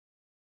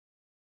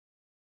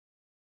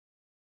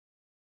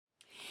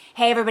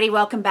Hey everybody,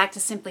 welcome back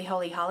to Simply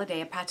Holy Holiday,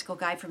 a practical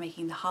guide for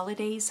making the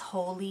holidays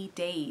holy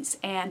days.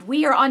 And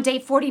we are on day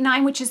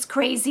 49, which is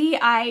crazy.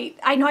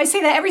 I know I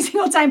say that every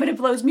single time, but it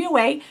blows me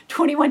away.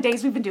 21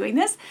 days we've been doing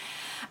this.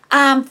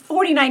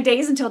 49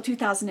 days until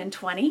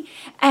 2020.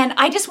 And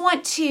I just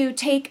want to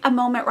take a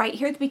moment right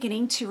here at the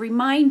beginning to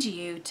remind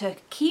you to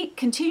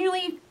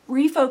continually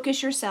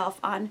refocus yourself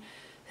on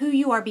who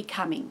you are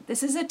becoming.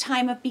 This is a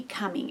time of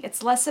becoming.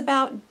 It's less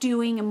about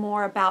doing and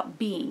more about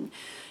being.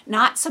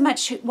 Not so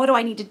much what do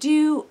I need to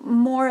do,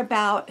 more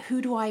about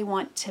who do I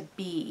want to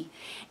be.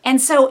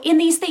 And so in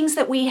these things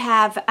that we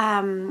have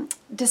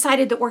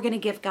decided that we're going to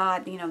give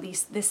God,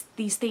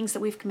 these things that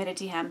we've committed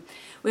to Him,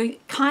 we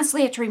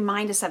constantly have to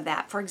remind us of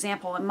that. For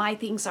example, and my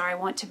things are I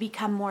want to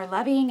become more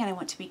loving and I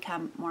want to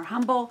become more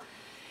humble.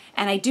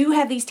 And I do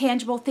have these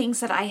tangible things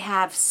that I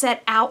have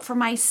set out for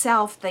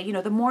myself,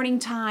 the morning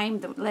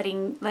time, the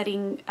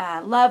letting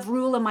love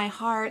rule in my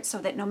heart so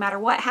that no matter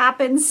what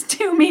happens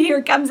to me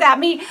or comes at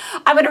me,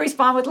 I'm going to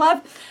respond with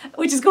love,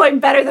 which is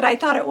going better than I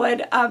thought it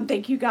would.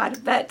 Thank you,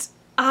 God. But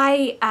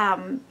I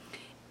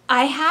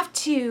have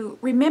to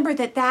remember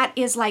that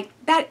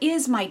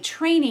is my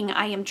training.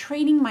 I am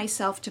training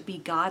myself to be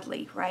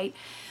godly, right?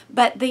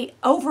 But the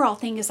overall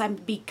thing is I'm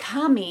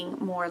becoming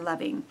more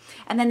loving.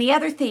 And then the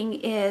other thing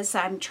is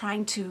I'm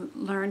trying to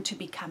learn to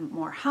become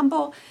more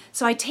humble.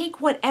 So I take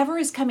whatever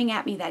is coming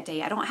at me that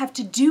day. I don't have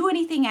to do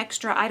anything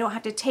extra. I don't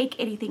have to take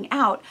anything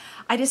out.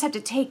 I just have to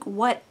take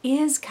what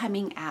is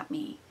coming at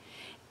me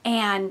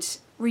and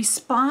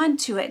respond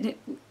to it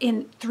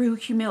through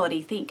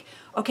humility. Think,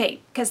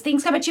 okay, because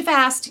things come at you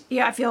fast.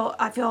 Yeah, I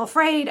feel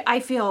afraid.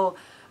 I feel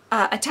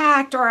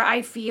attacked, or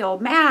I feel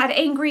mad,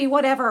 angry,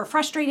 whatever,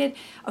 frustrated.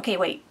 Okay,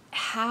 wait.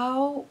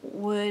 How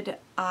would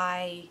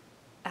I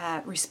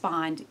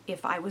respond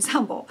if I was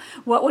humble?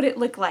 What would it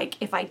look like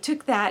if I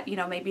took that,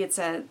 maybe it's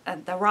the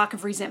rock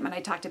of resentment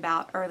I talked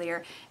about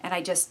earlier, and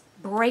I just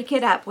break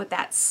it up with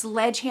that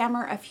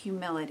sledgehammer of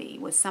humility,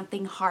 with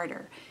something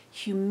harder,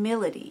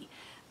 humility.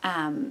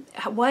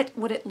 What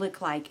would it look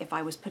like if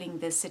I was putting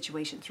this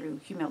situation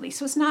through humility?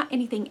 So it's not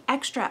anything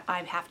extra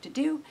I have to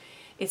do.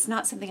 It's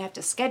not something I have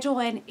to schedule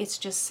in. It's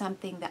just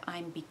something that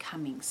I'm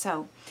becoming.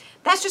 So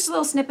that's just a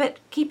little snippet.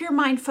 Keep your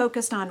mind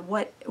focused on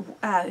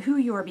who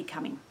you are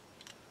becoming.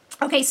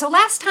 Okay, so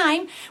last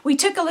time we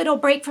took a little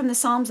break from the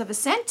Psalms of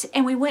Ascent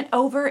and we went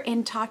over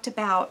and talked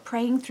about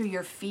praying through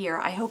your fear.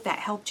 I hope that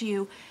helped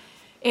you.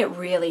 It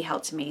really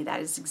helped me. That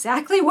is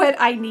exactly what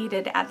I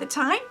needed at the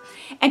time.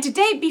 And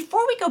today,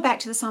 before we go back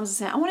to the Psalms of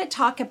Ascent, I want to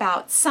talk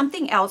about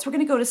something else. We're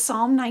going to go to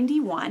Psalm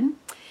 91.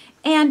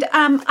 And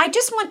I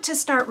just want to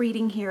start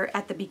reading here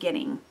at the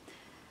beginning.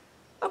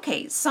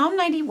 Okay, Psalm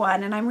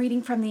 91, and I'm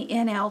reading from the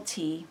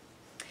NLT.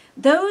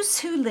 Those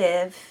who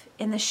live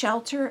in the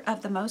shelter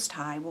of the Most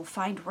High will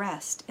find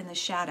rest in the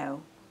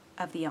shadow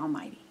of the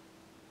Almighty.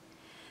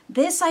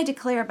 This I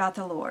declare about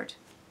the Lord.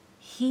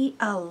 He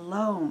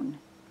alone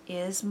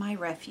is my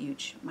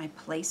refuge, my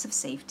place of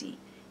safety.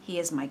 He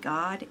is my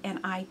God,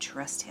 and I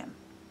trust Him.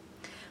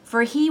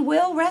 For He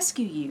will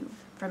rescue you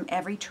from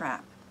every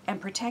trap and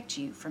protect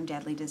you from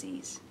deadly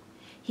disease.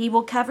 He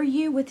will cover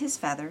you with His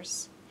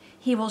feathers.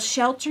 He will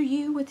shelter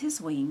you with His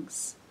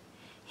wings.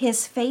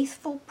 His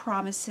faithful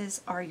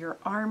promises are your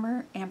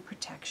armor and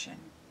protection.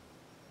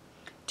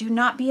 Do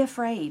not be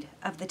afraid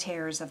of the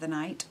terrors of the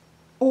night,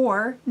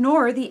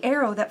 nor the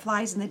arrow that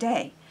flies in the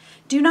day.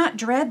 Do not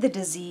dread the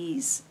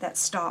disease that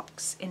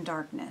stalks in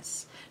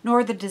darkness,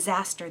 nor the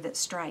disaster that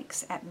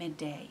strikes at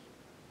midday.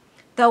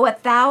 Though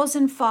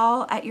 1,000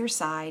 fall at your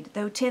side,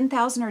 though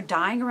 10,000 are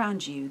dying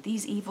around you,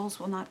 these evils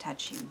will not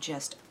touch you.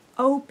 Just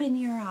open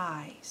your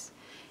eyes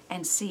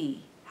and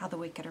see how the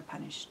wicked are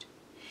punished.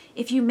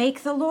 If you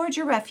make the Lord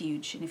your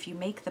refuge, and if you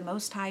make the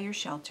Most High your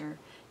shelter,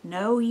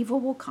 no evil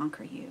will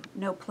conquer you,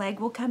 no plague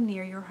will come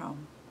near your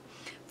home.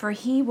 For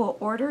He will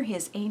order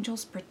His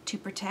angels to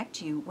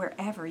protect you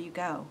wherever you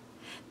go.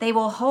 They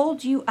will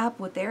hold you up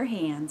with their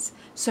hands,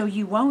 so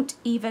you won't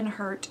even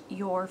hurt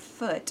your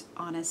foot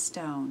on a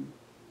stone.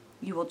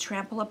 You will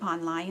trample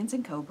upon lions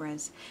and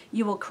cobras.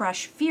 You will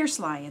crush fierce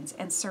lions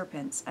and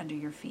serpents under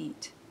your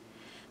feet.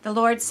 The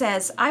Lord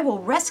says, I will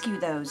rescue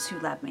those who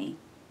love me.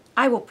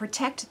 I will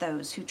protect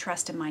those who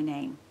trust in my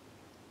name.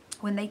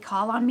 When they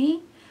call on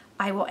me,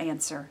 I will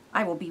answer.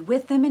 I will be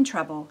with them in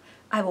trouble.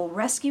 I will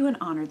rescue and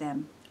honor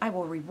them. I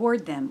will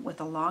reward them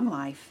with a long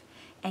life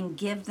and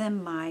give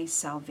them my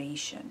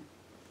salvation.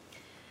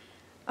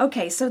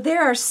 Okay, so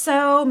there are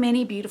so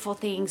many beautiful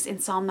things in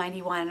Psalm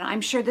 91, and I'm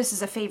sure this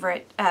is a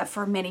favorite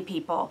for many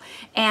people.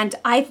 And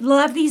I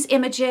love these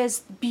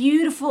images,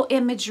 beautiful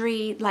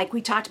imagery, like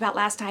we talked about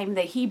last time,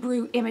 the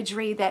Hebrew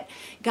imagery that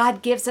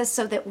God gives us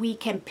so that we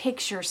can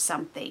picture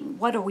something.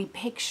 What are we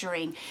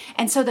picturing?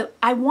 And so that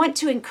I want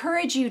to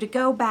encourage you to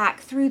go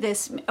back through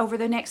this over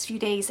the next few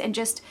days and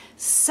just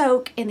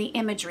soak in the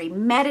imagery,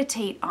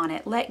 meditate on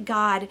it, let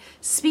God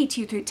speak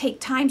to you through,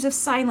 take times of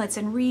silence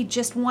and read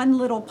just one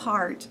little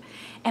part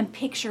and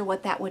picture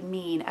what that would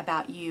mean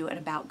about you and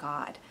about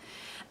God.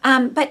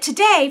 But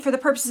today, for the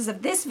purposes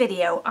of this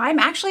video, I'm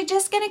actually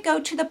just going to go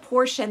to the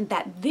portion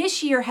that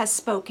this year has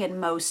spoken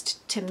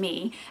most to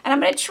me. And I'm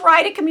going to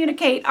try to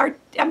communicate, I'm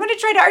going to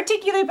try to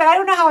articulate, but I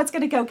don't know how it's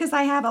going to go because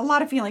I have a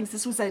lot of feelings.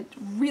 This was a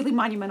really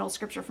monumental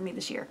scripture for me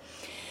this year.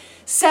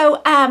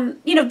 So,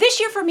 this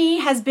year for me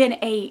has been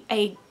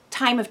a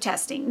time of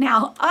testing.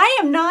 Now, I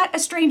am not a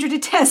stranger to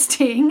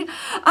testing.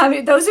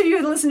 Those of you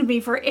who listen to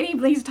me for any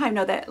length of time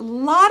know that a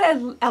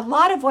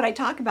lot of what I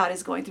talk about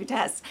is going through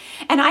tests.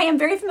 And I am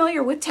very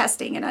familiar with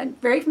testing, and I'm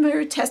very familiar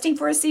with testing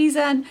for a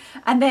season.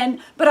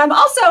 But I'm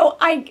also,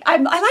 I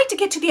like to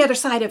get to the other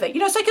side of it,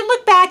 so I can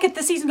look back at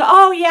the season and go,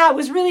 oh yeah, it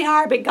was really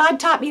hard, but God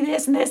taught me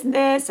this and this and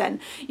this. And,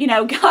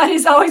 God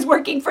is always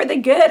working for the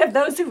good of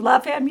those who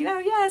love him,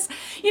 yes.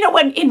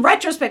 When in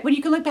retrospect, when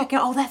you can look back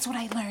and, oh, that's what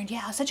I learned.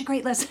 Yeah, such a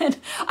great lesson.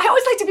 I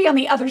always like to be on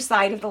the other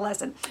side of the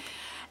lesson.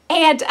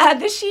 And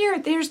this year,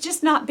 there's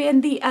just not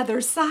been the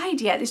other side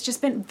yet. It's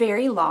just been a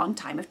very long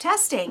time of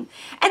testing.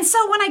 And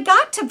so when I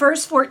got to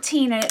verse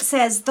 14 and it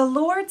says, the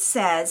Lord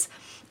says,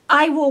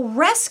 I will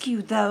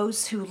rescue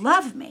those who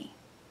love me.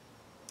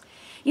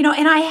 And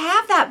I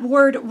have that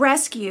word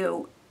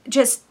rescue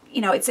just,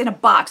 it's in a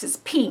box.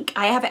 It's pink.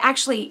 I have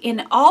actually,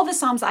 in all the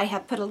Psalms, I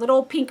have put a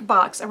little pink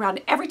box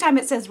around every time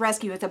it says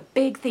rescue. It's a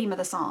big theme of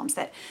the Psalms,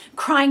 that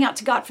crying out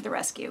to God for the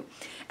rescue.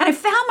 And I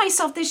found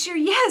myself this year,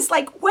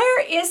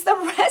 where is the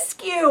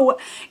rescue?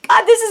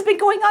 God, this has been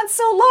going on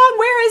so long.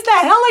 Where is the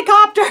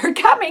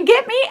helicopter? Come and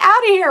get me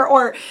out of here,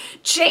 or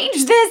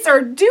change this,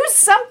 or do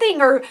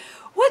something, or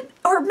what?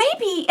 Or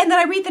maybe, and then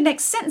I read the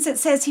next sentence, it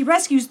says he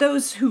rescues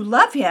those who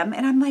love him.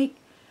 And I'm like,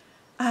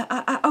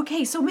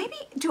 okay, so maybe,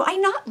 do I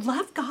not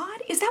love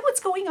God? Is that what's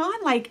going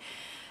on?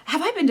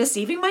 Have I been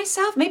deceiving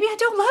myself? Maybe I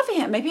don't love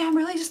him. Maybe I'm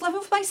really just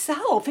loving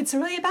myself. It's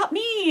really about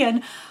me.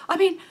 And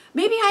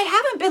maybe I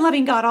haven't been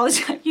loving God all the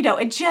time,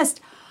 and just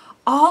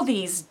all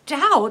these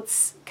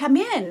doubts come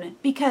in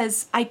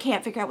because I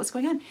can't figure out what's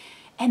going on.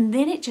 And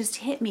then it just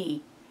hit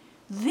me.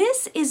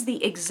 This is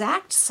the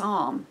exact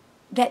psalm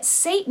that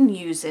Satan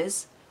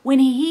uses when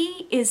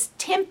he is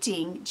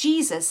tempting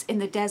Jesus in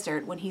the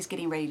desert when he's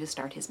getting ready to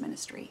start his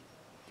ministry.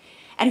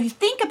 And if you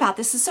think about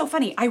this, is so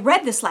funny. I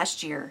read this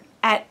last year,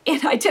 and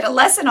I did a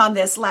lesson on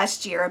this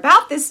last year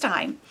about this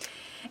time.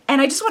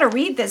 And I just want to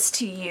read this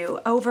to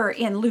you over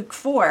in Luke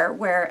 4,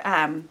 where,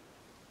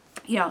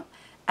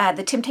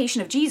 the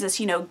temptation of Jesus,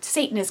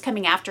 Satan is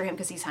coming after him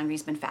because he's hungry,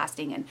 he's been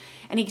fasting,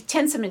 and he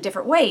tempts him in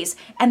different ways.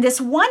 And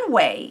this one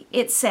way,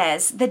 it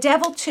says, the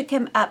devil took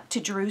him up to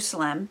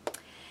Jerusalem,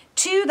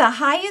 to the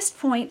highest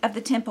point of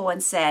the temple,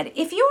 and said,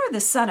 if you are the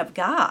Son of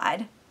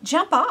God,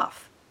 jump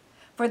off.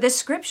 For the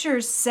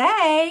scriptures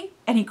say,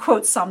 and he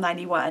quotes Psalm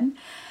 91,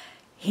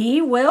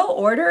 he will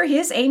order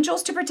his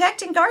angels to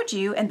protect and guard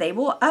you, and they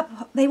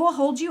will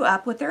hold you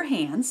up with their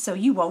hands so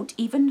you won't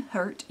even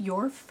hurt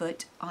your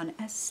foot on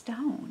a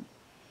stone.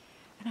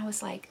 And I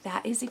was like,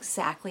 that is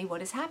exactly what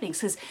is happening.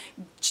 Because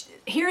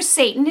here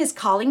Satan is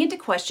calling into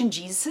question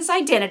Jesus'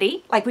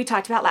 identity, like we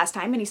talked about last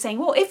time. And he's saying,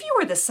 well, if you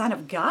were the Son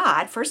of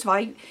God, first of all,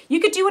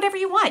 you could do whatever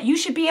you want. You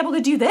should be able to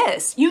do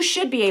this. You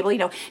should be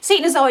able,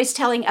 Satan is always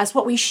telling us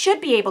what we should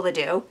be able to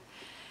do.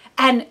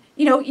 And,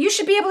 you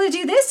should be able to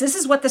do this. This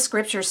is what the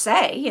scriptures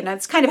say.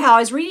 It's kind of how I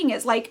was reading it.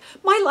 It's like,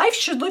 my life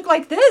should look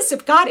like this.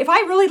 If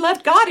I really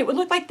loved God, it would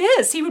look like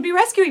this. He would be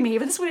rescuing me.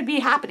 If this would be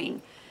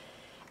happening.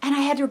 And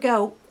I had to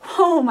go,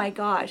 oh my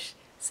gosh,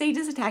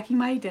 Satan is attacking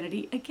my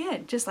identity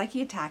again, just like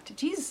he attacked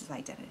Jesus'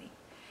 identity.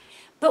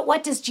 But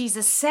what does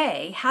Jesus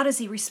say? How does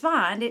he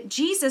respond?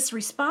 Jesus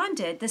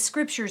responded, the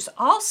scriptures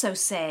also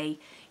say,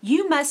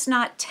 you must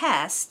not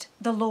test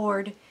the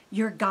Lord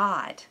your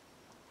God.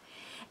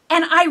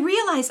 And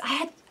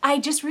I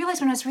just realized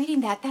when I was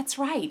reading that, that's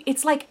right.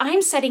 It's like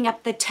I'm setting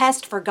up the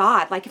test for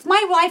God. Like if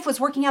my life was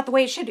working out the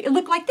way it should, it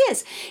looked like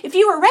this. If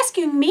you were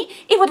rescuing me,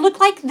 it would look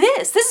like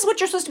this. This is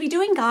what you're supposed to be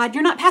doing, God.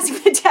 You're not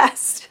passing the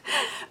test.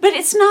 But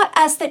it's not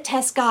us that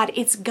test God.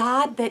 It's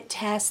God that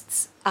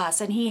tests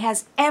us. And he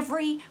has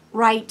every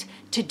right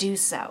to do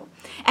so.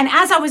 And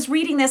as I was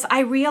reading this, I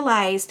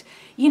realized,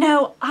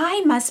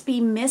 I must be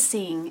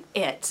missing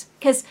it.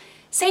 Because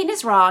Satan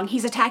is wrong.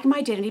 He's attacking my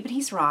identity, but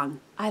he's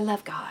wrong. I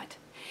love God.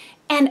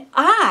 And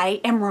I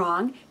am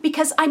wrong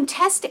because I'm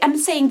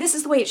saying this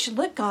is the way it should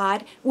look,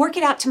 God. Work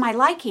it out to my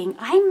liking.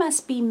 I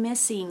must be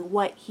missing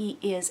what he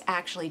is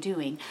actually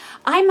doing.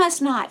 I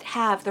must not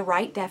have the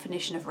right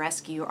definition of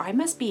rescue, or I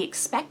must be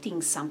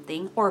expecting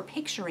something or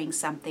picturing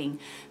something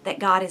that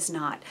God is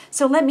not.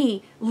 So let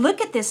me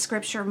look at this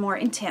scripture more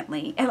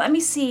intently and let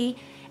me see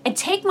and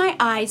take my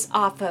eyes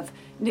off of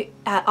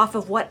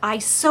what I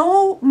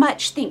so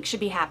much think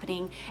should be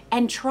happening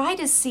and try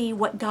to see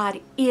what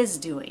God is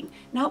doing.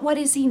 Not what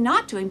is he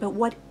not doing, but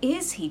what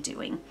is he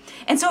doing.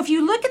 And so if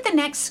you look at the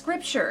next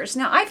scriptures,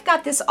 now I've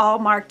got this all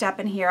marked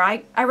up in here.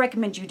 I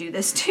recommend you do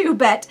this too,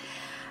 but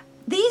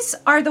these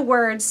are the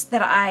words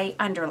that I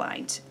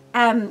underlined.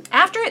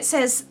 After it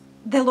says,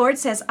 the Lord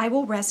says, I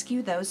will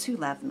rescue those who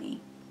love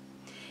me.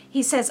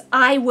 He says,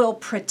 I will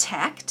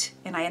protect,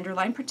 and I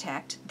underline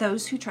protect,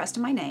 those who trust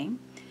in my name.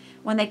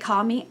 When they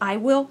call me, I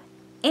will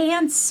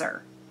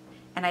answer.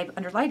 and I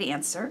underlined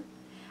answer.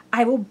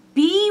 I will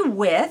be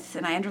with,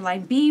 and I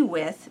underlined be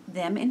with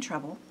them in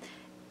trouble.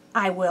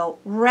 I will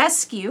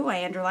rescue,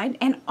 I underlined,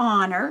 and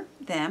honor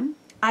them.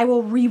 I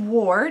will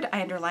reward,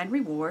 I underlined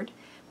reward,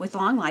 with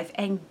long life,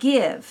 and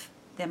give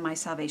them my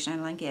salvation, I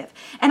underlined give.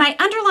 And I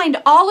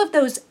underlined all of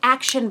those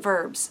action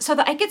verbs so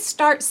that I could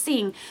start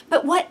seeing,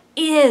 but what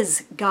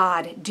is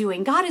God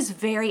doing? God is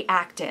very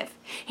active.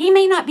 He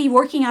may not be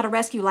working out a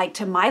rescue like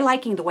to my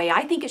liking the way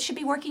I think it should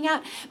be working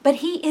out, but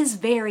he is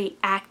very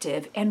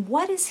active. And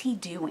what is he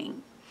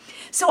doing?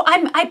 So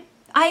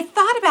I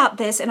thought about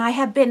this, and I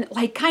have been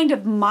like kind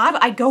of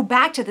I go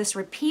back to this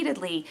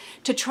repeatedly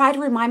to try to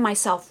remind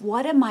myself,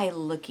 what am I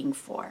looking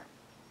for?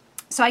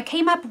 So I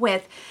came up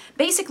with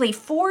basically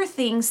 4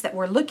 things that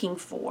we're looking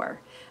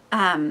for,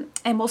 and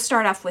we'll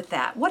start off with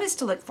that. What is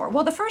to look for?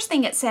 Well, the first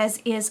thing it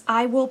says is,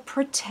 I will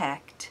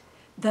protect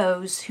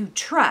those who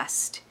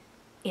trust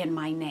in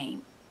my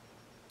name.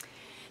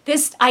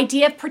 This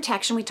idea of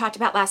protection we talked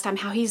about last time,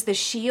 how he's the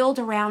shield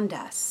around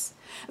us.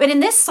 But in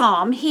this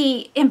psalm,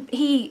 he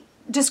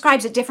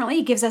describes it differently.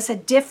 He gives us a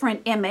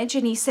different image,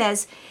 and he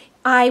says,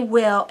 he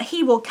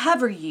will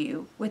cover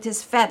you with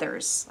his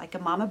feathers, like a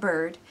mama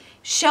bird,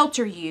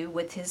 shelter you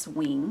with his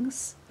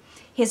wings.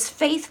 His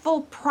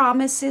faithful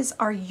promises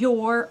are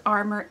your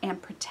armor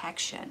and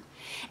protection.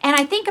 And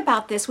I think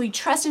about this, we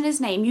trust in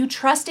his name, you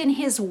trust in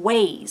his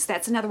ways.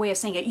 That's another way of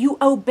saying it. You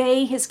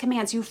obey his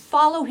commands, you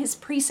follow his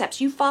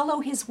precepts, you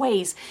follow his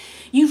ways,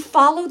 you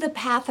follow the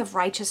path of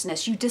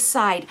righteousness. You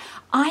decide,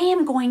 I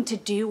am going to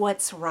do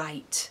what's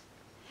right,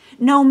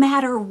 no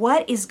matter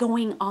what is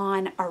going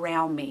on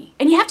around me.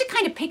 And you have to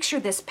kind of picture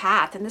this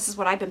path, and this is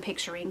what I've been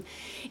picturing,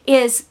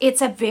 it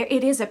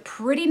is a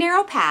pretty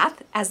narrow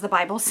path, as the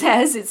Bible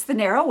says, it's the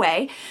narrow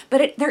way,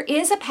 but there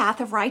is a path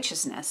of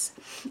righteousness.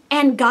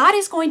 And God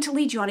is going to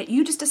lead you on it.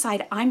 You just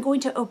decide, I'm going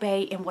to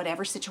obey in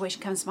whatever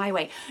situation comes my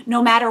way.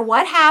 No matter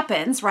what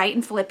happens, right,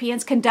 in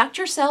Philippians, conduct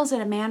yourselves in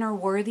a manner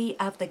worthy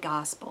of the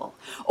gospel.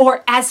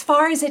 Or as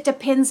far as it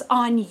depends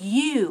on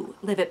you,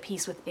 live at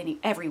peace with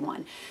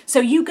everyone. So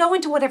you go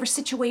into whatever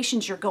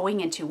situations you're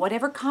going into,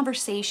 whatever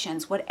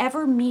conversations,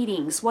 whatever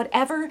meetings,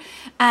 whatever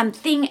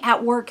thing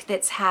at work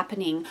that's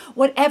happening,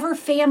 whatever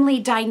family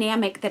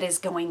dynamic that is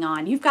going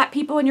on. You've got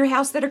people in your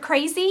house that are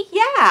crazy?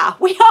 Yeah,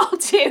 we all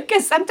do,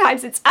 because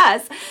sometimes it's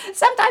us.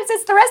 Sometimes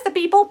it's the rest of the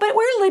people, but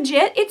we're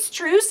legit. It's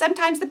true.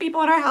 Sometimes the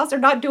people in our house are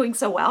not doing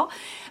so well.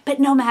 But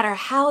no matter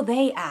how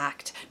they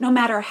act, no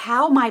matter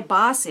how my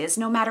boss is,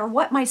 no matter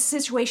what my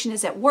situation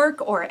is at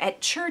work or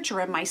at church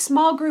or in my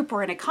small group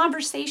or in a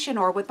conversation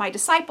or with my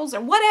disciples or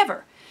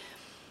whatever,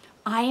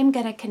 I am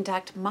going to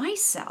conduct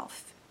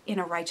myself in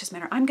a righteous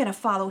manner. I'm going to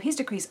follow his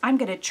decrees. I'm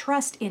going to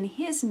trust in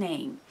his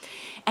name,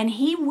 and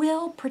he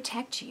will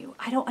protect you.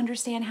 I don't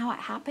understand how it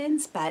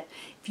happens, but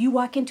if you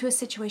walk into a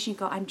situation, you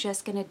go, I'm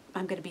going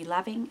to be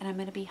loving and I'm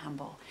going to be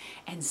humble.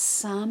 And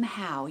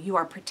somehow you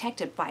are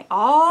protected by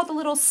all the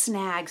little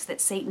snags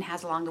that Satan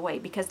has along the way,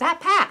 because that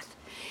path,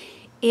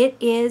 it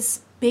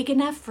is big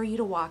enough for you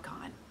to walk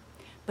on,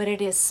 but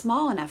it is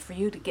small enough for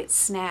you to get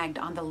snagged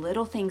on the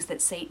little things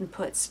that Satan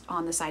puts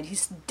on the side.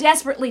 He's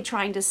desperately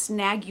trying to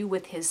snag you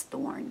with his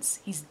thorns.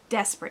 He's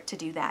desperate to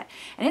do that.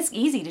 And it's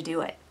easy to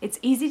do it. It's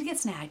easy to get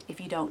snagged if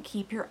you don't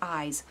keep your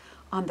eyes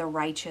on the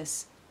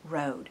righteous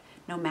road,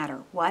 no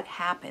matter what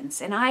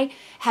happens. And I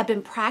have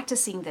been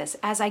practicing this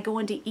as I go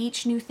into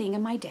each new thing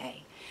in my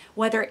day,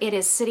 whether it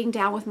is sitting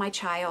down with my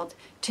child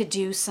to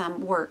do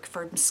some work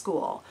from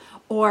school,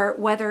 or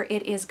whether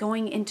it is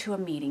going into a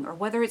meeting, or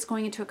whether it's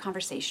going into a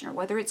conversation, or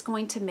whether it's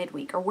going to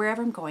midweek, or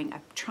wherever I'm going.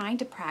 I'm trying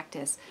to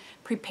practice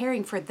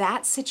preparing for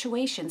that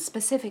situation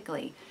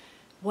specifically.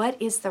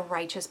 What is the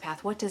righteous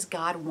path? What does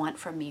God want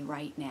from me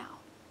right now?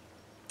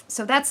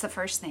 So that's the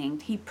first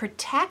thing. He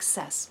protects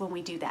us when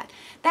we do that.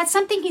 That's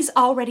something he's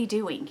already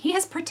doing. He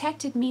has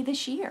protected me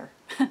this year.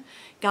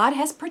 God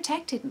has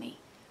protected me.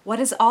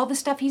 What is all the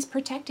stuff he's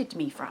protected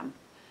me from?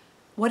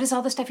 What is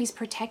all the stuff he's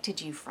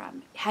protected you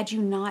from had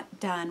you not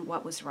done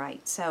what was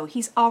right? So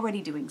he's already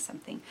doing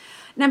something.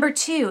 Number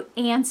 2,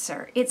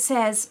 answer. It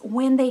says,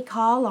 when they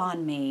call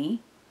on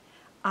me,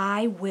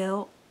 I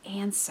will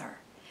answer.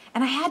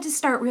 And I had to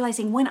start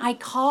realizing when I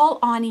call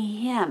on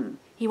him,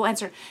 he will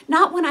answer.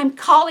 Not when I'm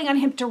calling on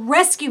him to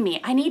rescue me.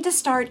 I need to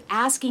start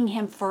asking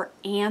him for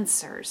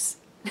answers.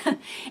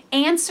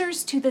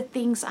 Answers to the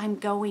things I'm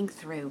going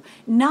through,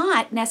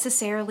 not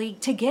necessarily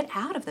to get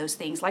out of those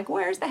things, like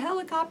where's the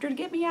helicopter to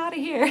get me out of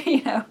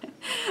here,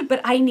 but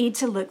I need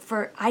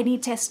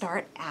to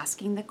start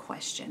asking the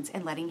questions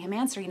and letting him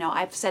answer.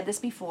 I've said this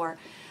before,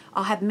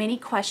 I'll have many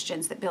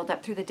questions that build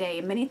up through the day,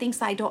 and many things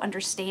that I don't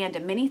understand,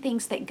 and many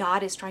things that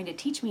God is trying to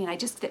teach me, and I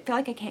just feel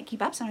like I can't keep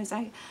up. Sometimes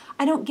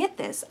I don't get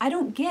this, I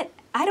don't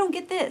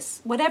get this,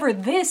 whatever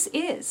this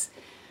is.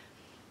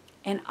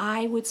 And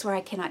I would swear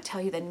I cannot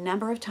tell you the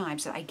number of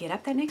times that I get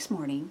up that next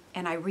morning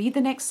and I read the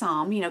next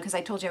psalm, because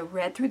I told you I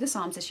read through the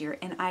Psalms this year,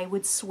 and I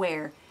would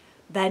swear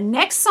the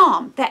next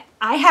psalm that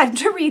I had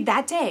to read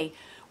that day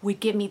would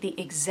give me the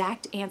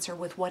exact answer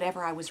with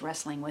whatever I was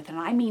wrestling with. And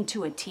I mean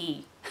to a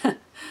T.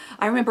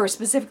 I remember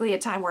specifically a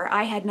time where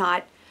I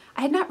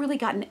I had not really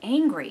gotten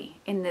angry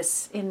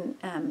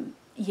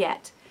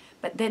yet.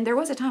 But then there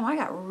was a time I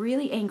got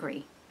really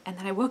angry. And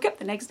then I woke up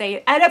the next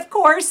day. And of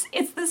course,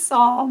 it's the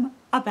psalm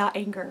about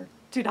anger.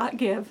 Do not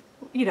give,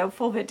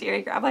 full vent to your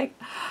anger. I'm like,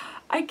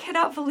 I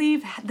cannot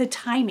believe the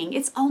timing.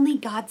 It's only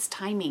God's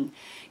timing.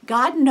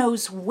 God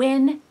knows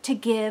when to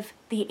give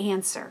the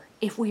answer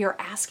if we are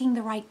asking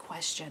the right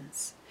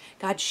questions.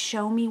 God,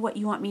 show me what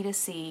you want me to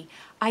see.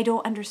 I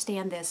don't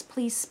understand this.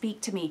 Please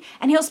speak to me.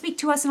 And he'll speak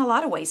to us in a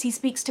lot of ways. He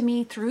speaks to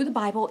me through the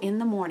Bible in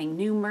the morning.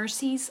 New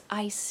mercies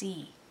I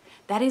see.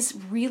 That is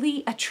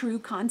really a true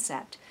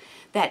concept.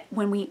 That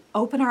when we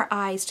open our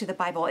eyes to the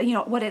Bible,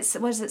 what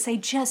does it say?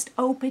 Just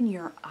open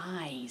your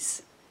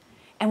eyes.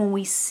 And when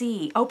we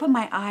see, open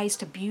my eyes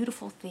to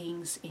beautiful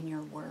things in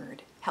your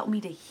word. Help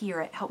me to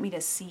hear it. Help me to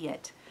see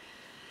it.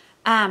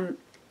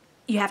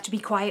 You have to be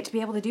quiet to be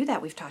able to do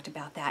that. We've talked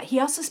about that. He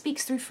also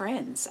speaks through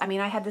friends. I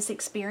had this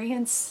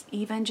experience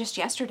even just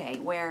yesterday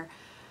where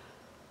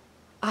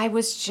I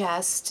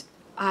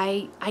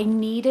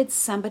needed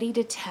somebody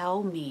to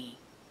tell me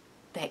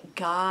that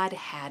God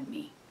had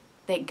me,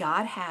 that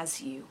God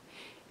has you.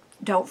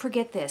 Don't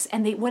forget this.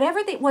 And whatever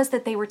it was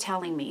that they were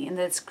telling me, and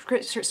the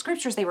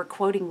scriptures they were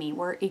quoting me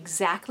were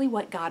exactly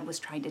what God was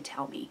trying to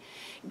tell me.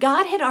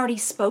 God had already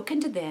spoken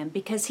to them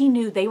because he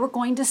knew they were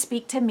going to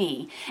speak to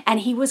me, and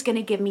he was going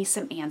to give me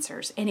some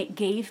answers. And it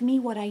gave me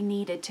what I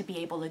needed to be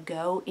able to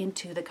go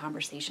into the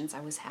conversations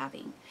I was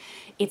having.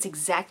 It's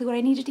exactly what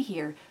I needed to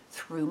hear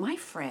through my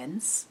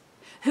friends,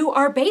 who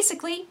are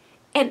basically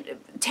and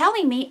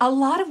telling me a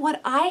lot of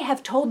what I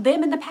have told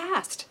them in the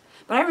past.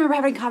 But I remember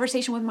having a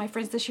conversation with my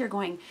friends this year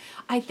going,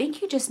 I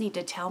think you just need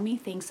to tell me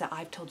things that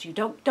I've told you.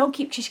 Don't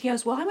keep, she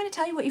goes, well, I'm going to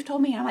tell you what you've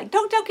told me. And I'm like,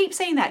 don't keep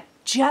saying that.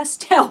 Just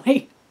tell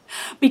me.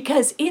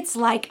 Because it's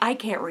like I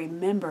can't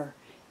remember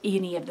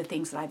any of the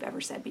things that I've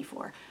ever said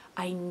before.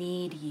 I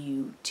need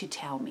you to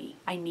tell me.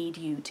 I need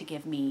you to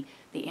give me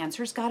the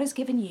answers God has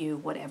given you.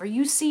 Whatever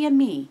you see in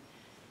me,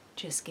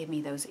 just give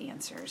me those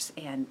answers.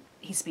 And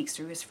he speaks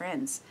through his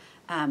friends.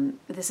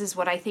 This is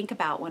what I think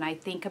about when I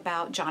think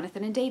about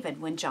Jonathan and David.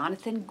 When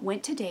Jonathan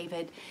went to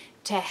David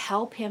to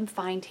help him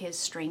find his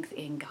strength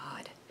in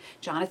God.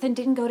 Jonathan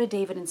didn't go to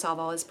David and solve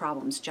all his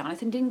problems.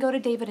 Jonathan didn't go to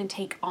David and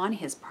take on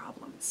his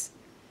problems.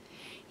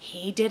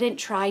 He didn't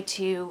try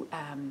to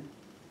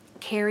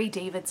carry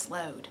David's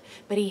load,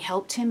 but he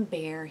helped him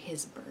bear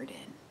his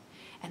burden.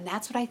 And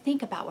that's what I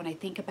think about when I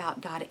think about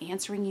God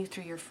answering you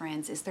through your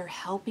friends, is they're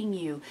helping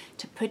you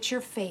to put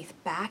your faith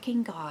back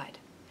in God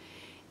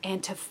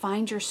and to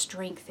find your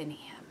strength in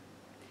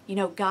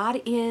him.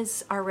 God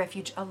is our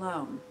refuge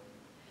alone.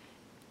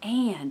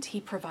 And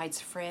he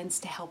provides friends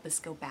to help us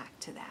go back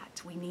to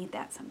that. We need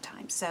that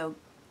sometimes. So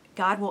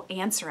God will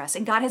answer us.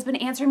 And God has been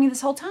answering me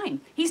this whole time.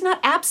 He's not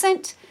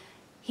absent.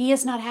 He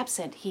is not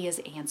absent. He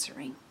is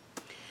answering.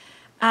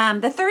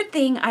 The third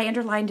thing I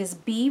underlined is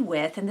be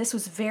with. And this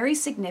was very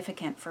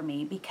significant for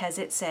me because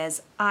it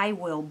says, I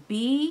will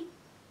be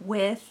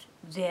with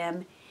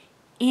them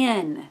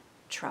in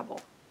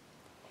trouble.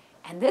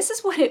 And this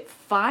is what it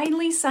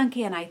finally sunk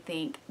in, I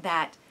think,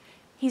 that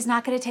he's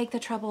not going to take the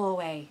trouble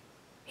away.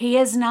 He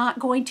is not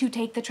going to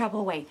take the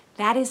trouble away.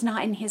 That is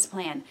not in his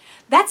plan.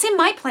 That's in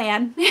my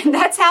plan, and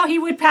that's how he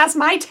would pass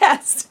my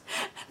test.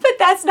 But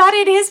that's not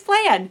in his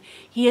plan.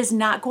 He is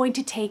not going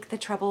to take the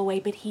trouble away,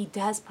 but he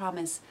does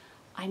promise,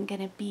 I'm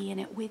going to be in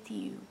it with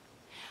you.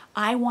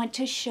 I want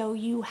to show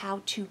you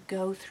how to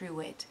go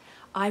through it.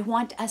 I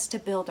want us to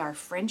build our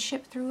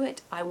friendship through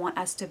it. I want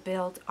us to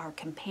build our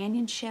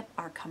companionship,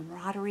 our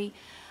camaraderie.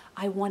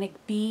 I want to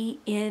be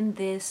in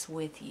this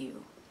with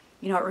you.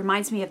 It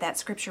reminds me of that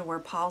scripture where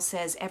Paul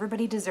says,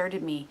 everybody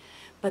deserted me,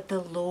 but the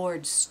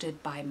Lord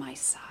stood by my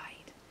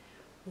side.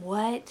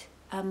 What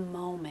a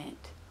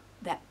moment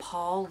that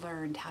Paul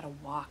learned how to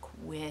walk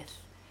with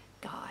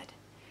God.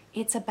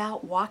 It's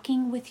about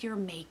walking with your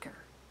Maker.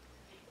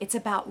 It's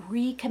about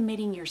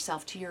recommitting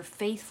yourself to your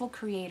faithful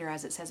Creator,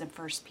 as it says in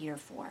 1 Peter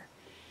 4.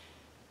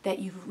 That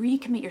you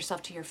recommit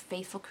yourself to your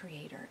faithful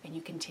Creator and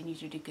you continue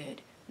to do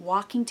good.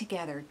 Walking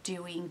together,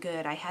 doing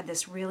good. I had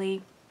this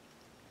really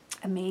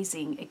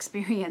amazing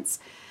experience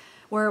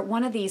where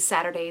one of these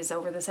Saturdays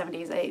over the 7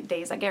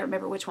 days, I can't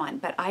remember which one,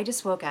 but I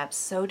just woke up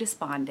so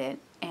despondent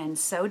and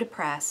so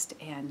depressed,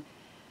 and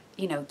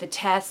the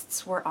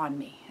tests were on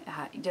me,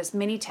 just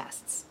many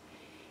tests.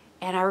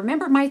 And I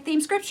remember my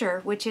theme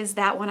scripture, which is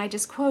that one I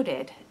just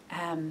quoted,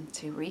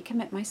 to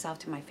recommit myself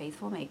to my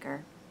faithful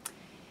Maker,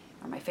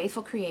 or my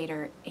faithful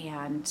Creator,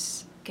 and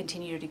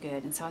continue to do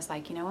good. And so I was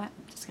like, you know what?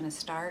 I'm just going to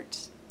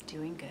start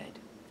doing good.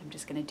 I'm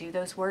just going to do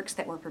those works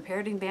that were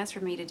prepared in advance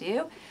for me to do.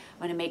 I'm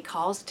going to make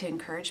calls to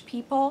encourage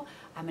people.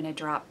 I'm going to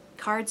drop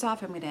cards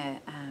off. I'm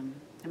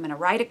going to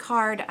write a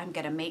card. I'm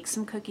going to make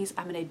some cookies.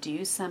 I'm going to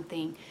do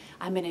something.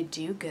 I'm going to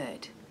do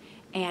good.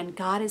 And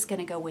God is going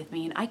to go with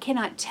me. And I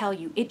cannot tell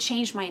you, it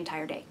changed my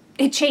entire day.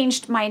 It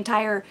changed my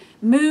entire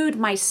mood,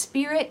 my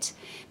spirit,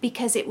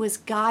 because it was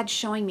God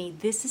showing me,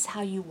 this is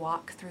how you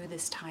walk through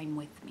this time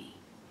with me.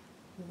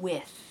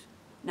 With,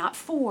 not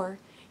for.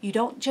 You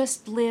don't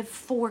just live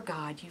for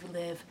God, you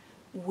live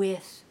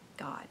with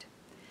God.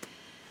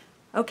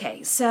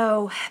 Okay,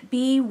 so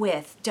be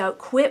with. Don't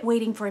quit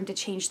waiting for him to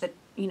change the,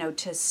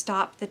 to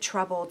stop the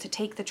trouble, to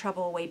take the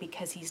trouble away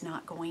because he's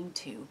not going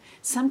to.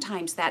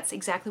 Sometimes that's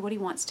exactly what he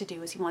wants to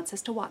do, is he wants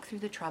us to walk through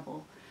the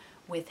trouble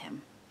with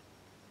him.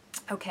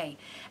 Okay,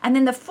 and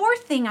then the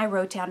fourth thing I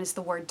wrote down is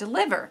the word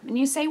deliver. And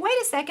you say,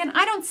 wait a second,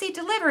 I don't see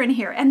deliver in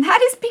here. And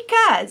that is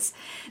because,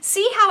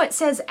 see how it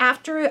says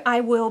after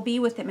I will be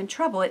with them in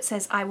trouble, it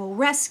says I will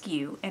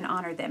rescue and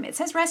honor them. It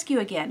says rescue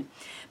again.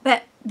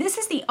 But this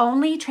is the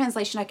only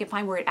translation I can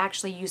find where it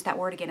actually used that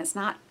word again. It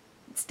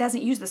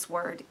doesn't use this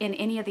word in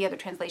any of the other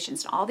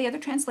translations. All the other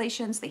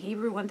translations, the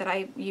Hebrew one that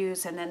I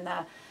use, and then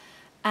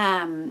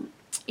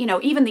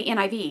even the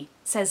NIV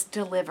says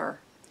deliver.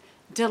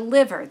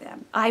 Deliver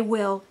them. I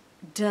will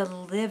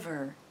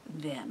deliver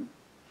them.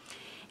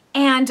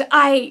 And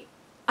I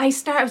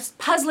was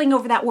puzzling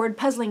over that word,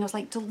 I was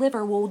like,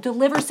 deliver. Well,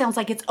 deliver sounds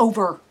like it's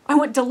over. I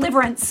want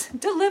deliverance.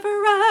 Deliver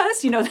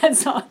us. You know that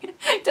song?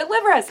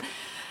 Deliver us.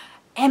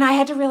 And I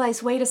had to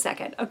realize, wait a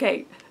second.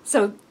 Okay,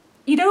 so,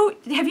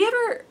 have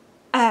you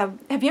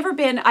ever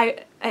been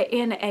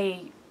in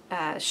a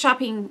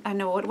shopping, I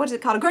know, what is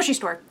it called? A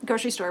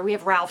grocery store. We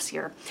have Ralph's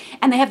here.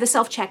 And they have the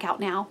self-checkout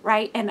now,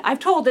 right? And I've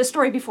told this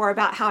story before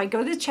about how I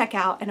go to the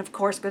checkout and, of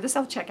course, go to the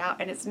self-checkout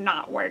and it's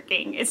not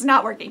working. It's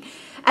not working.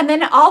 And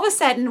then all of a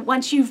sudden,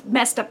 once you've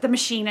messed up the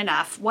machine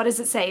enough, what does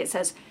it say? It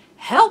says,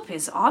 help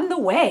is on the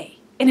way.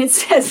 And it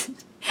says,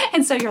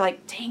 and so you're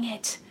like, dang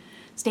it,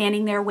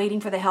 standing there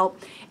waiting for the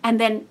help. And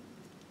then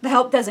the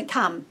help doesn't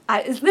come.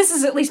 This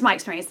is at least my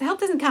experience. The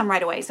help doesn't come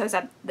right away. So it's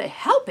the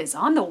help is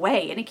on the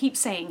way. And it keeps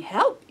saying,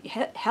 help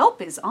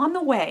is on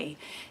the way.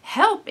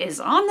 Help is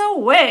on the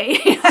way.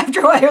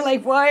 After a while, you're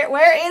like,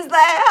 where is the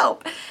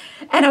help?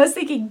 And I was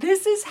thinking,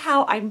 this is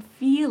how I'm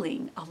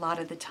feeling a lot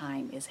of the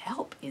time, is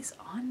help is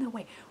on the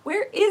way.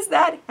 Where is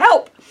that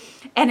help?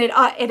 And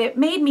it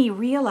made me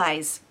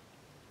realize,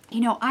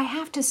 I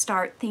have to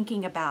start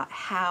thinking about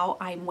how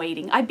I'm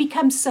waiting. I've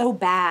become so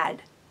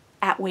bad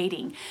at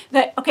waiting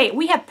that, okay,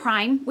 we have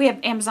Prime, we have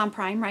Amazon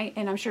Prime, right?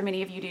 And I'm sure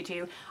many of you do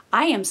too.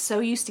 I am so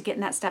used to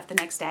getting that stuff the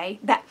next day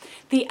that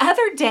the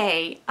other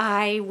day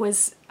I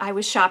was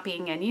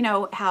shopping, and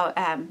how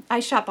I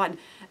shop on,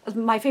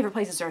 my favorite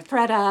places are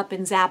ThredUp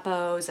and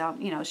Zappos,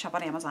 shop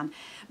on Amazon.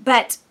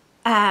 But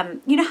how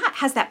it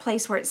has that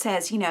place where it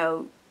says,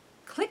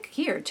 click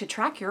here to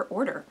track your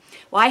order.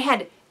 Well, I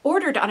had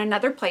ordered on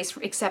another place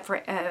except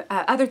for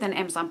other than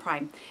Amazon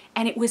Prime,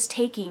 and it was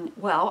taking,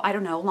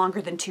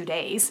 longer than 2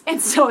 days.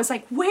 And so I was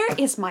like, where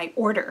is my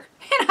order?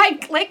 And I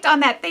clicked on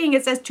that thing.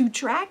 It says to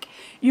track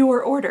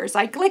your orders.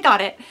 I click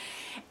on it,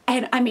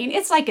 and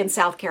it's like in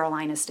South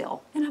Carolina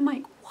still. And I'm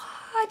like,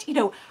 what?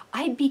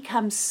 I'd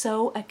become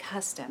so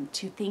accustomed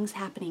to things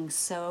happening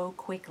so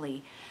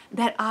quickly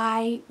that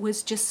I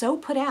was just so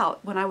put out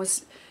when I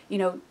was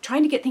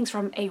trying to get things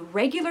from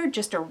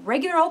just a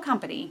regular old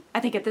company. I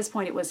think at this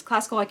point it was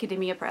Classical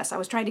Academia Press. I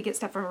was trying to get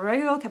stuff from a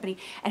regular old company,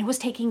 and it was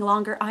taking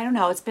longer. I don't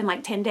know, it's been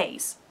like 10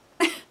 days.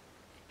 And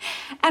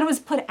it was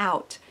put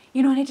out,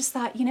 and I just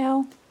thought,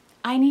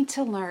 I need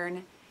to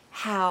learn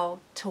how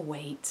to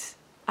wait.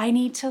 I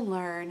need to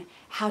learn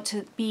how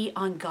to be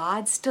on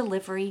God's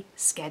delivery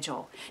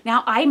schedule.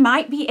 Now, I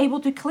might be able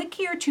to click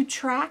here to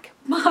track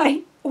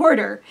my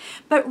order,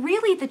 but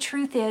really the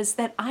truth is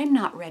that I'm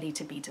not ready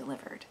to be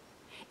delivered.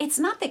 It's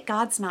not that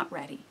God's not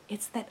ready.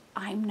 It's that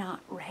I'm not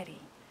ready.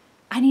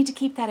 I need to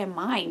keep that in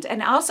mind.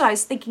 And also I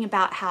was thinking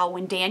about how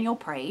when Daniel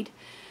prayed,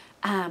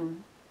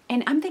 and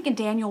I'm thinking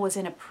Daniel was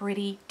in a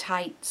pretty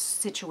tight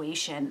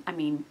situation.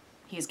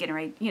 He's getting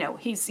ready,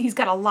 he's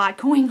got a lot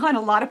going on,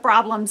 a lot of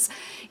problems,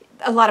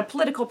 a lot of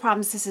political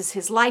problems. This is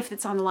his life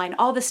that's on the line,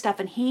 all this stuff.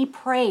 And he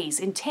prays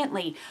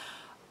intently.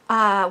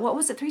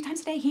 3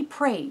 times a day? He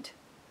prayed.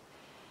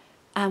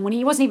 When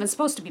he wasn't even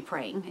supposed to be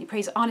praying. He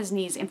prays on his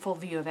knees in full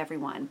view of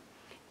everyone.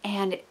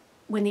 And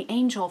when the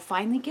angel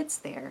finally gets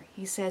there,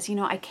 he says,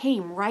 I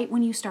came right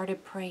when you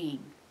started praying.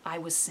 I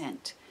was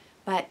sent.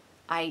 But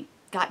I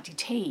got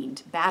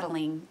detained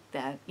battling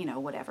the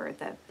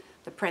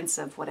prince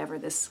of whatever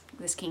this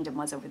kingdom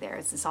was over there.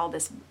 It's all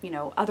this,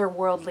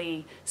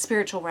 otherworldly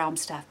spiritual realm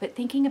stuff. But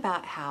thinking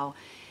about how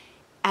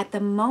at the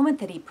moment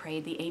that he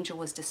prayed, the angel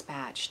was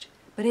dispatched.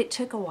 But it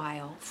took a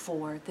while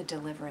for the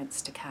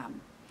deliverance to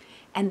come.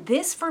 And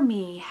this for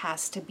me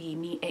has to be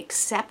me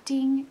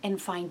accepting and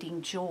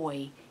finding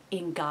joy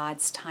in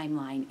God's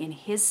timeline, in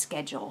his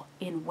schedule,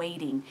 in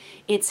waiting.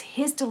 It's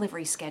his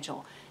delivery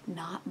schedule,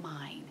 not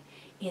mine.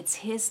 It's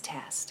his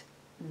test,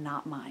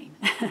 not mine.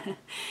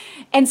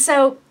 And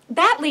so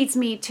that leads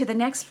me to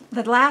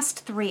the last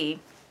 3,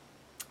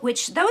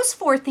 which those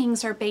 4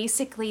 things are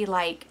basically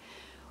like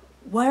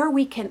what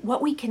we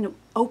can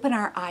open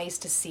our eyes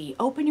to see.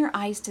 Open your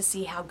eyes to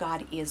see how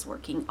God is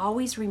working,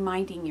 always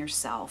reminding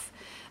yourself.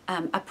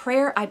 A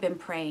prayer I've been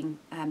praying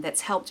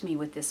that's helped me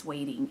with this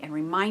waiting and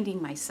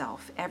reminding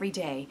myself every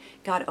day,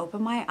 God,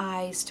 open my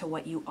eyes to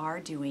what you are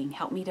doing.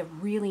 Help me to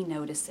really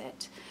notice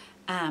it.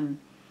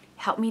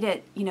 Help me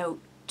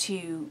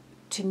to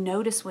to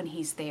notice when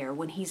he's there,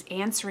 when he's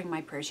answering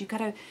my prayers. You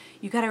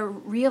gotta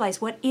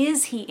realize, what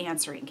is he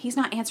answering? He's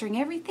not answering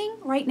everything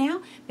right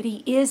now, but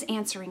he is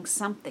answering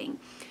something.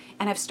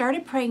 And I've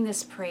started praying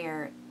this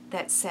prayer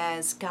that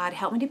says, God,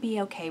 help me to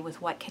be okay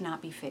with what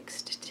cannot be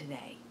fixed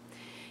today.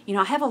 You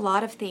know, I have a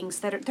lot of things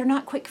that they're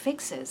not quick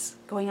fixes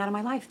going out of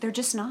my life. They're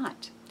just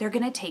not. They're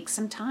going to take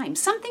some time.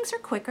 Some things are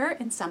quicker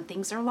and some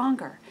things are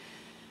longer.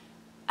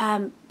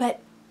 But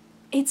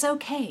it's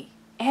okay.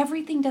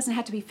 Everything doesn't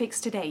have to be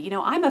fixed today. You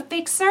know, I'm a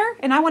fixer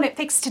and I want it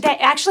fixed today.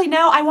 Actually,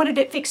 no, I wanted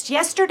it fixed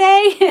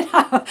yesterday,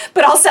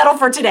 but I'll settle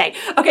for today.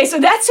 Okay, so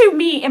that's who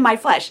me in my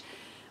flesh.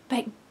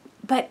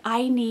 But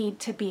I need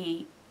to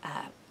be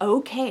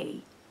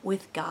okay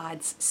with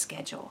God's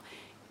schedule.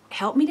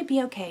 Help me to be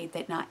okay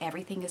that not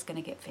everything is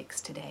going to get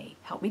fixed today.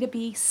 Help me to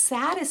be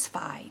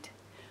satisfied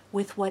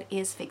with what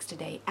is fixed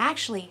today.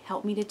 Actually,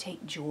 help me to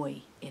take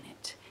joy in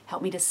it.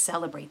 Help me to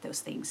celebrate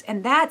those things.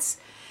 And that's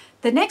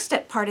the next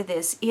step. Part of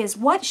this is,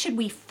 what should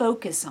we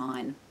focus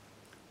on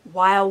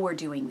while we're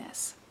doing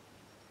this?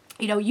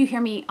 You know, you hear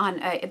me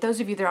on, those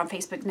of you that are on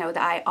Facebook know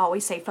that I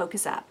always say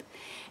focus up.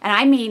 And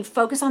I mean,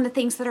 focus on the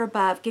things that are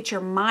above. Get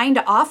your mind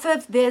off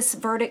of this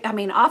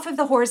off of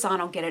the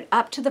horizontal, get it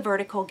up to the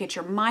vertical. Get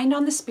your mind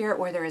on the spirit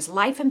where there is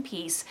life and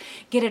peace.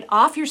 Get it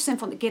off your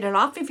sinfulness, get it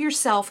off of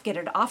yourself, get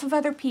it off of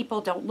other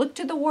people. Don't look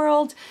to the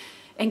world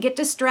and get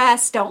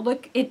distressed. Don't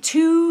look it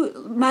too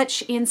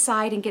much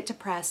inside and get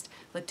depressed.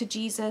 Look to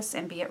Jesus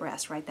and be at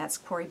rest, right? That's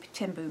Corey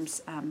ten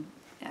Boom's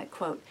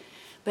quote.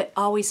 But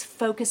always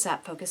focus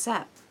up, focus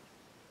up.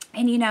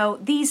 And you know,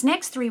 these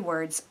next three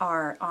words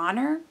are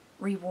honor,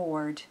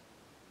 reward,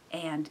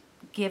 and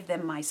give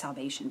them my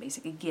salvation,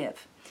 basically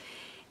give.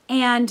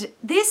 And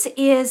this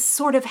is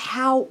sort of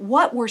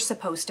what we're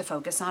supposed to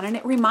focus on. And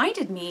it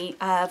reminded me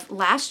of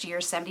last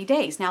year's 70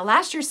 days. Now,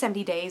 last year's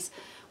 70 days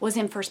was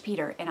in 1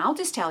 Peter. And I'll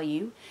just tell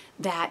you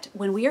that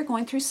when we are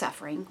going through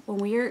suffering, when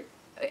we are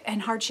in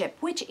hardship,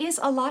 which is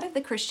a lot of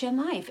the Christian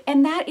life,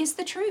 and that is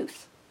the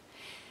truth.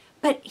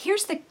 But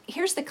here's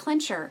the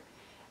clincher.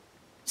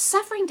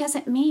 Suffering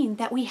doesn't mean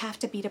that we have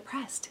to be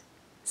depressed.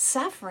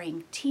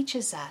 Suffering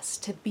teaches us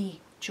to be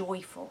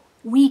joyful.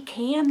 We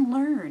can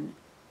learn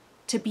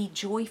to be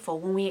joyful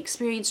when we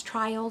experience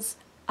trials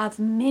of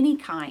many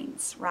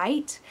kinds,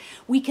 right?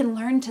 We can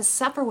learn to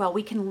suffer well.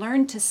 We can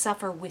learn to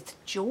suffer with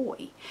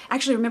joy.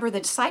 Actually, remember the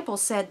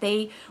disciples said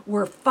they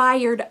were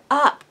fired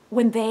up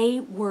when they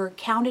were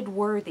counted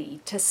worthy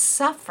to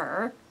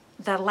suffer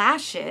the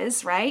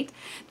lashes, right?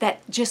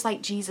 That just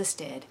like Jesus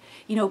did.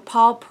 You know,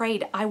 Paul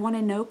prayed, I want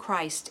to know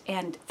Christ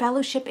and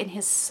fellowship in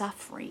his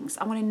sufferings.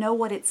 I want to know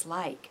what it's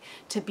like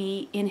to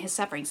be in his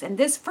sufferings. And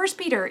this 1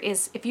 Peter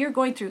is, if you're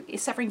going through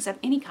sufferings of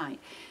any kind,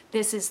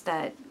 this is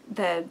the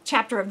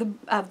chapter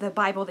of the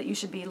Bible that you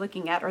should be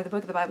looking at, or the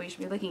book of the Bible you should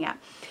be looking at.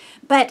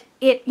 But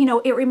it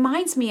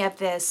reminds me of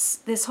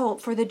this whole,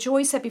 for the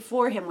joy set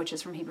before him, which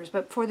is from Hebrews,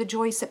 but for the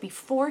joy set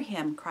before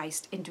him,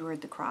 Christ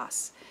endured the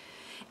cross.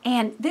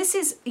 And this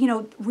is,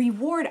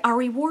 reward. Our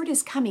reward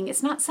is coming.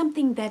 It's not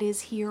something that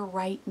is here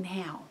right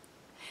now.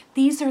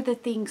 These are the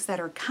things that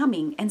are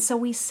coming. And so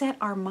we set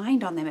our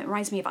mind on them. It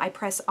reminds me of, I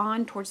press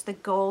on towards the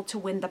goal to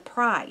win the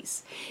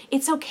prize.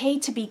 It's okay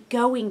to be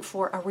going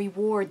for a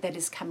reward that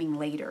is coming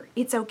later.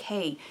 It's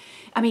okay.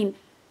 I mean,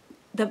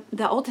 the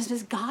Old Testament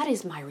says, God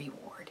is my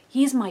reward.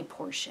 He's my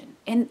portion.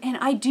 And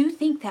I do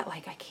think that, I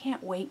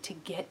can't wait to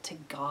get to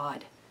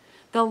God.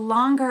 The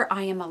longer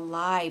I am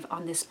alive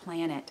on this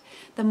planet,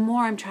 the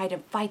more I'm trying to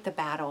fight the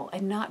battle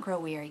and not grow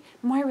weary,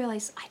 the more I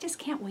realize I just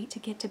can't wait to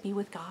get to be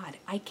with God.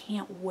 I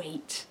can't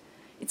wait.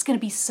 It's going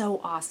to be so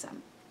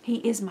awesome. He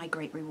is my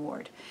great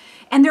reward.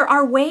 And there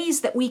are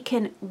ways that we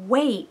can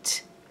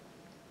wait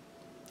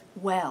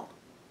well.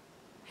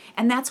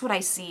 And that's what I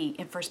see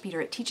in 1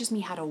 Peter. It teaches me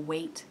how to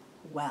wait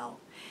well.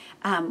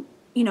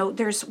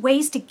 There's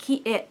ways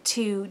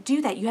to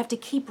do that. You have to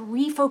keep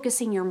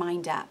refocusing your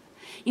mind up.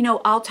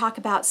 I'll talk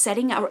about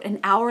setting an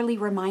hourly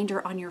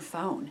reminder on your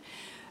phone.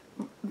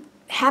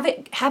 Have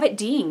it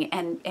ding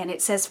and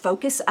it says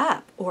focus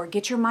up, or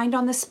get your mind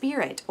on the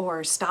Spirit,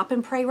 or stop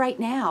and pray right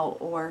now,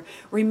 or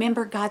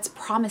remember God's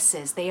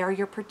promises. They are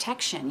your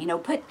protection.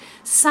 Put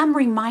some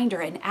reminder,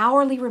 an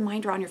hourly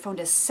reminder on your phone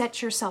to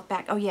set yourself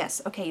back. Oh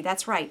yes, okay,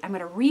 that's right. I'm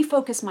going to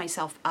refocus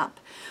myself up.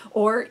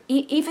 Or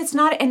if it's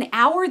not an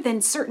hour,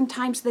 then certain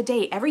times of the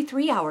day, every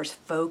 3 hours,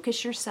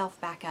 focus yourself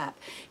back up.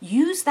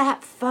 Use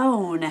that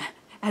phone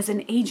as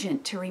an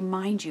agent to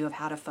remind you of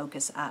how to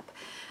focus up.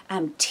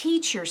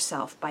 Teach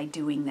yourself by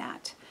doing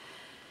that.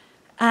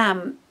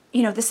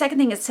 The second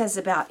thing it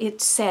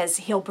says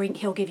he'll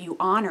give you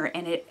honor,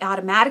 and it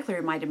automatically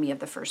reminded me of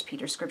the 1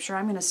 Peter scripture.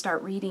 I'm going to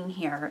start reading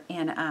here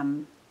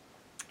in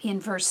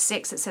verse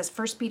 6. It says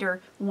 1 Peter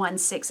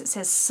 1:6. It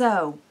says,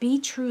 so be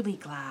truly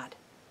glad.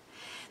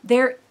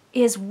 There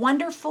is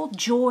wonderful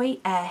joy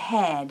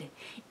ahead,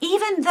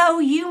 even though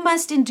you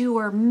must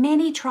endure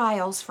many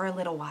trials for a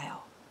little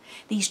while.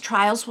 These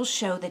trials will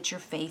show that your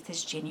faith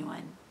is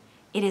genuine.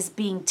 It is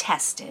being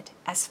tested,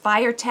 as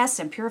fire tests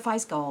and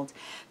purifies gold.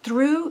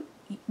 Through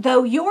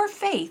though your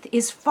faith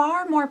is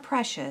far more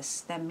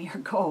precious than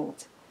mere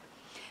gold.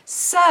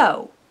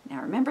 So,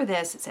 now remember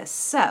this, it says,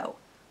 so,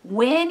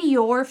 when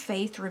your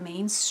faith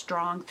remains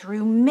strong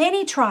through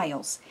many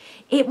trials,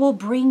 it will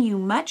bring you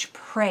much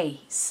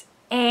praise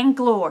and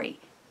glory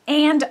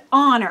and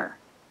honor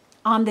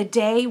on the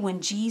day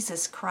when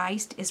Jesus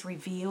Christ is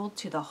revealed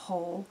to the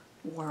whole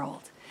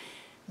world.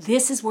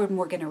 This is when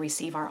we're going to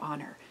receive our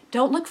honor.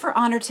 Don't look for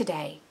honor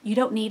today. You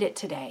don't need it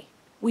today.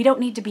 We don't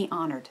need to be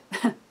honored.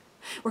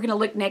 We're going to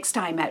look next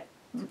time at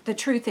the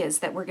truth is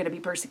that we're going to be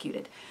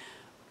persecuted.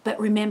 But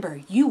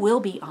remember, you will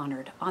be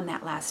honored on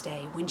that last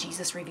day when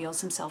Jesus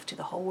reveals himself to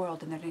the whole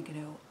world, and they're going to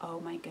go, oh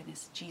my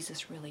goodness,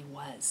 Jesus really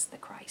was the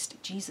Christ.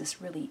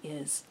 Jesus really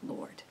is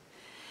Lord.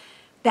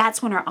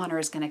 That's when our honor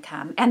is going to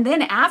come. And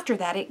then after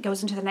that, it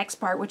goes into the next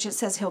part, which it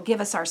says he'll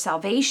give us our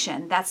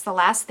salvation. That's the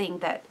last thing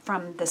that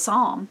from the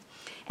psalm.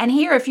 And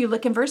here, if you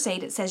look in verse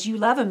 8, it says, you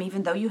love him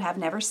even though you have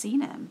never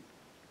seen him.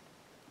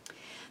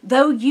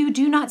 Though you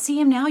do not see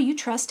him now, you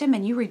trust him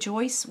and you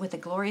rejoice with a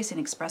glorious and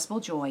inexpressible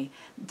joy.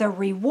 The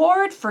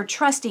reward for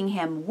trusting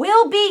him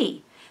will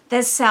be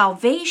the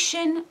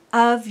salvation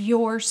of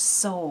your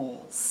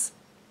souls.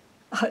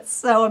 Oh, it's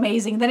so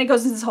amazing. Then it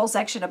goes into this whole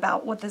section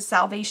about what the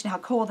salvation, how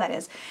cool that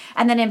is.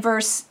 And then in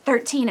verse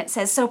 13, it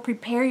says, so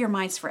prepare your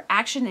minds for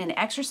action and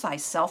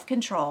exercise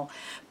self-control.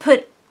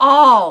 Put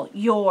all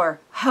your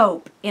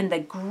hope in the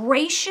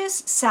gracious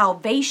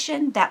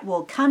salvation that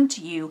will come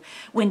to you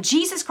when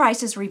Jesus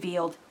Christ is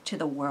revealed to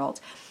the world.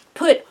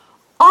 Put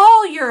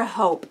all your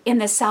hope in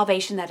the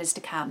salvation that is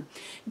to come.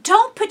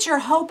 Don't put your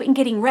hope in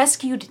getting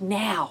rescued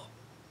now.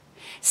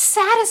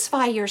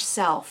 Satisfy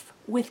yourself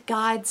with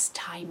God's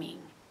timing.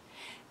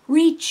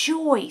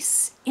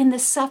 Rejoice in the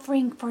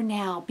suffering for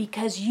now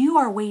because you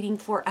are waiting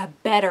for a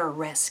better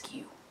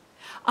rescue.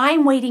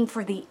 I'm waiting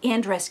for the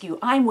end rescue.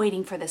 I'm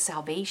waiting for the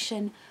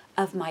salvation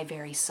of my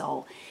very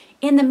soul.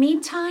 In the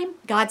meantime,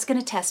 God's going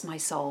to test my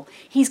soul.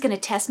 He's going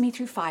to test me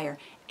through fire,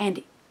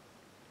 and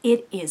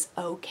it is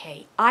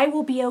okay. I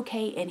will be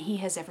okay, and he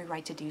has every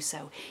right to do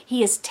so.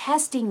 He is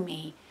testing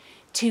me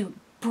to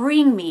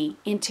bring me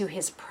into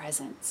his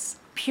presence,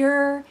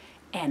 pure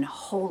and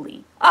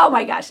holy. Oh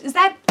my gosh, is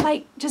that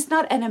like just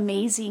not an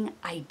amazing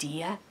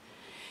idea?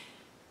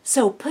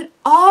 So put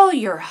all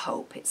your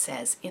hope, it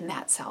says, in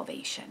that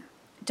salvation.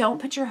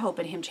 Don't put your hope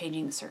in him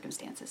changing the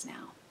circumstances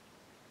now.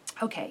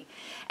 Okay,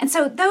 and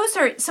so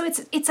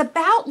it's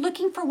about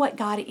looking for what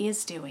God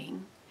is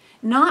doing,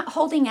 not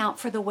holding out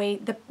for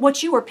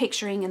what you were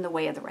picturing in the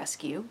way of the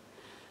rescue,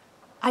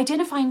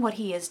 identifying what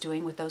he is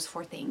doing with those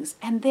four things,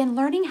 and then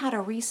learning how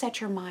to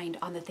reset your mind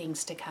on the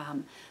things to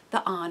come,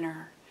 the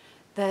honor,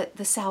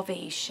 the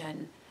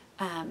salvation,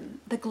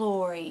 the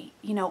glory,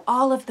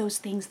 all of those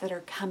things that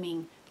are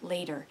coming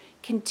later.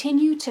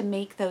 Continue to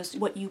make those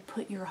what you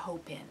put your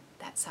hope in,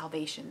 that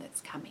salvation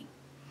that's coming.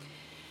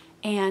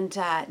 And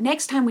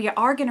next time we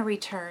are going to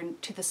return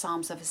to the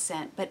Psalms of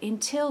Ascent. But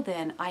until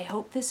then, I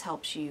hope this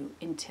helps you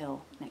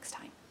until next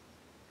time.